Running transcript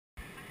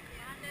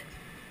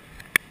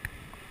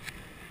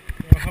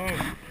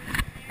Oh,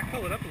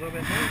 pull it up a little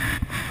bit more.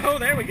 Oh,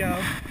 there we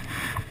go.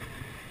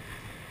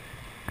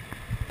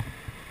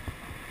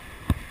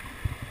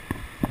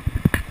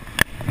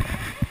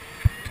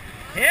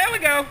 Here we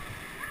go.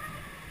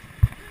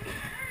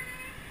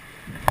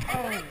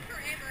 Oh,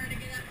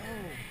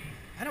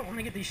 I don't want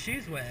to get these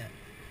shoes wet.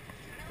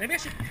 Maybe I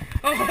should.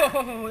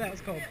 Oh, that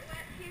was cold.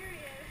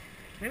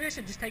 Maybe I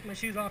should just take my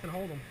shoes off and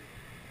hold them.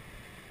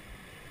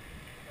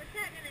 What's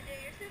that gonna do?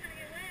 You're still gonna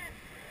get wet.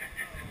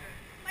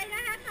 Wait, I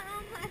have my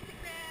own plastic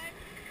bag.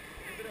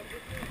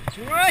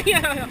 Right,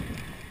 yeah.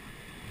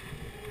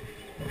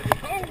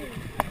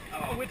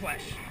 Oh,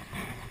 whiplash.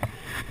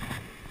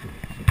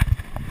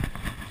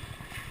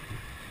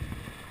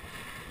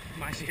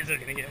 My shoes are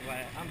gonna get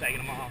wet. I'm taking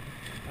them off.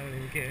 I don't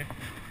even care.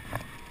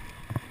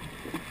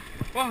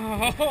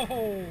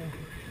 Whoa!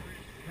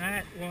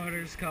 That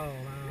water's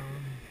cold.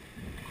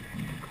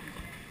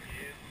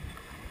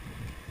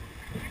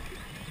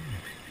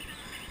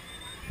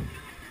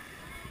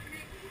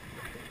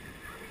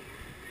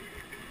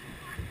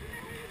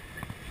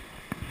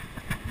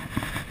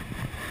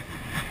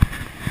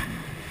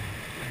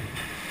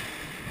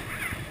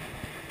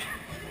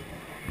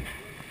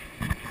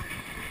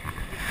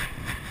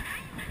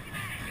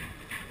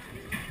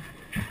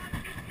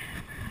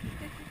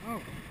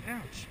 Oh,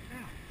 ouch,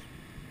 ouch.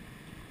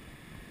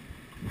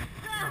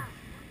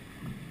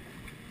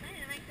 I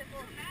need to make this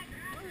little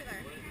smoother.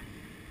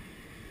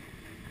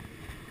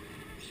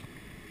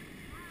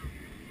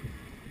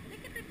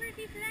 Look at the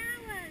pretty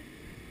flowers.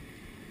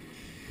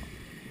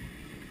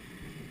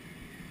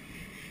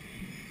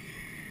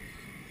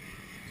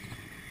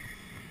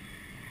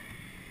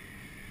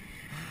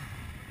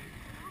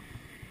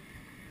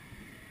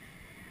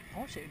 I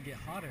wish it would get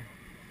hotter.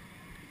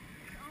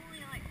 It's only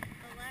like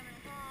 11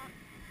 o'clock.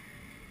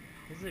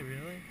 Is it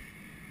really?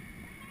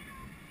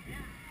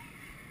 Yeah.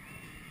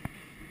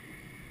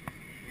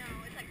 No,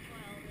 it's like 12.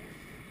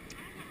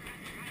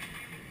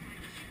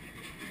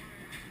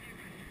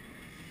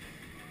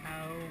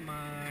 Oh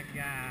my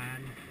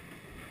God.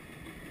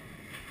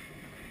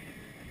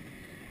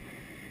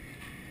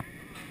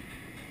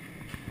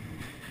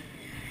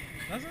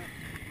 Does it?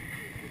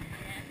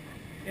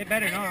 It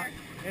better not.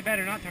 It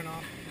better not turn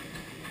off.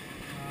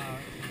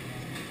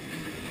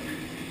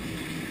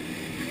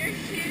 Your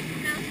shoes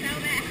smell so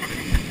bad.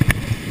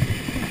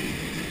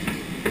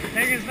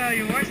 They're gonna smell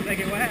even worse if they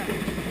get wet.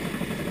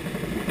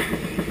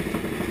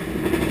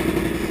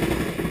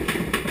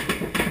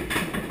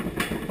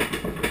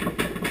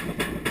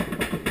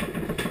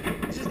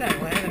 It's just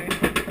that leather.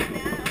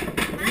 No,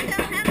 mine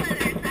don't have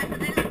leather inside, so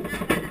they don't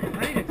smell bad. I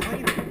need to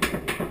clean them.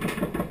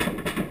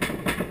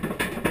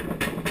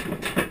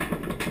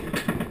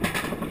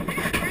 I'm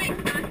gonna break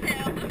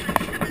myself. I'm not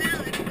coming out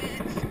of this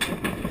bitch.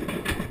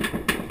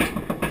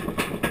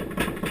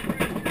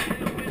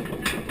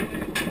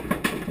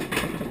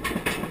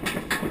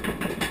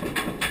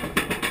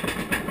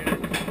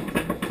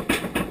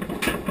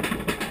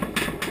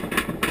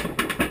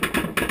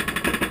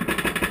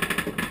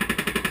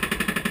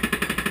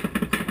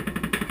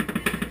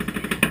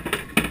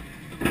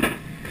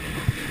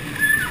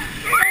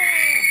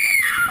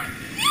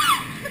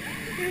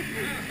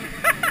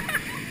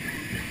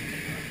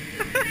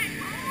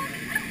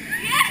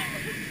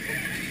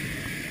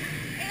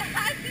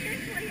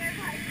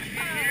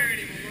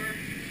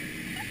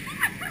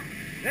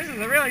 This is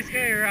a really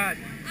scary ride.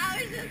 I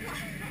was just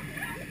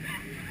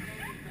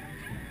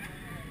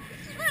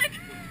like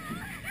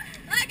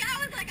I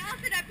was like, I'll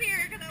sit up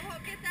here because I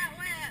won't get that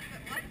wet,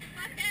 but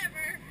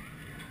whatever.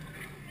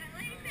 That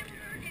lady said we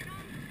were getting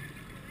on.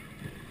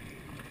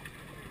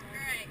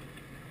 Alright.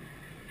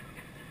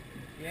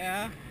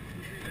 Yeah.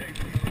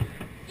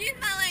 Use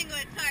my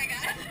language, sorry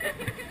guys.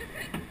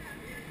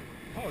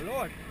 Oh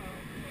Lord.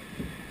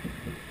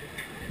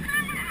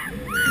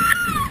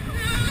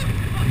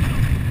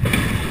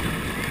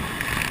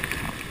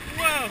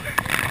 Whoa.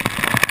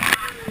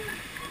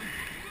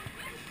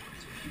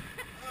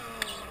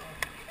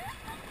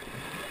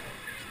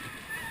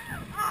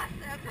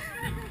 Awesome.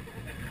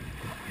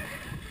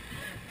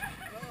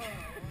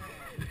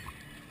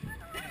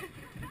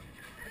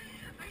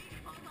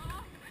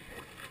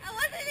 I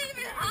wasn't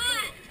even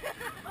hot.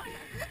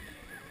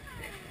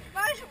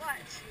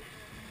 Watch.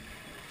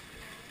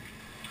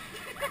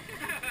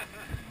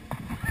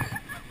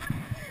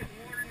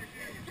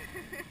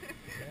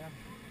 Yeah.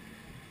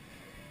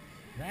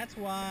 That's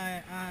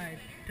why I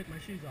took my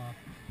shoes off.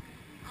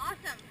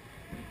 Awesome.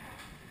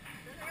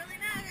 Doesn't really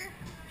matter.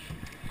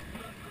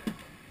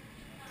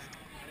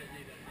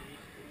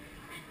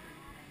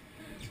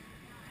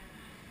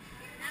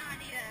 Now I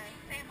need a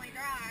family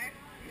drive.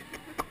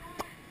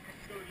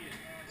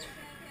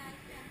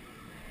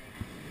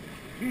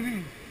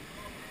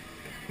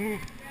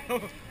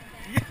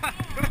 Yeah.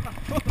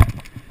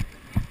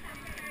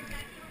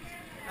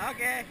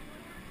 Okay.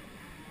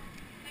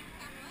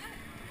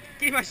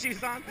 Keep my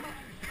shoes on.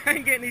 I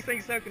ain't getting these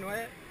things soaking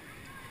wet.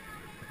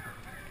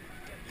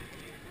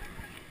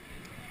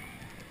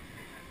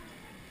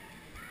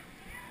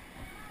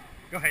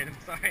 Go ahead, I'm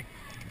sorry.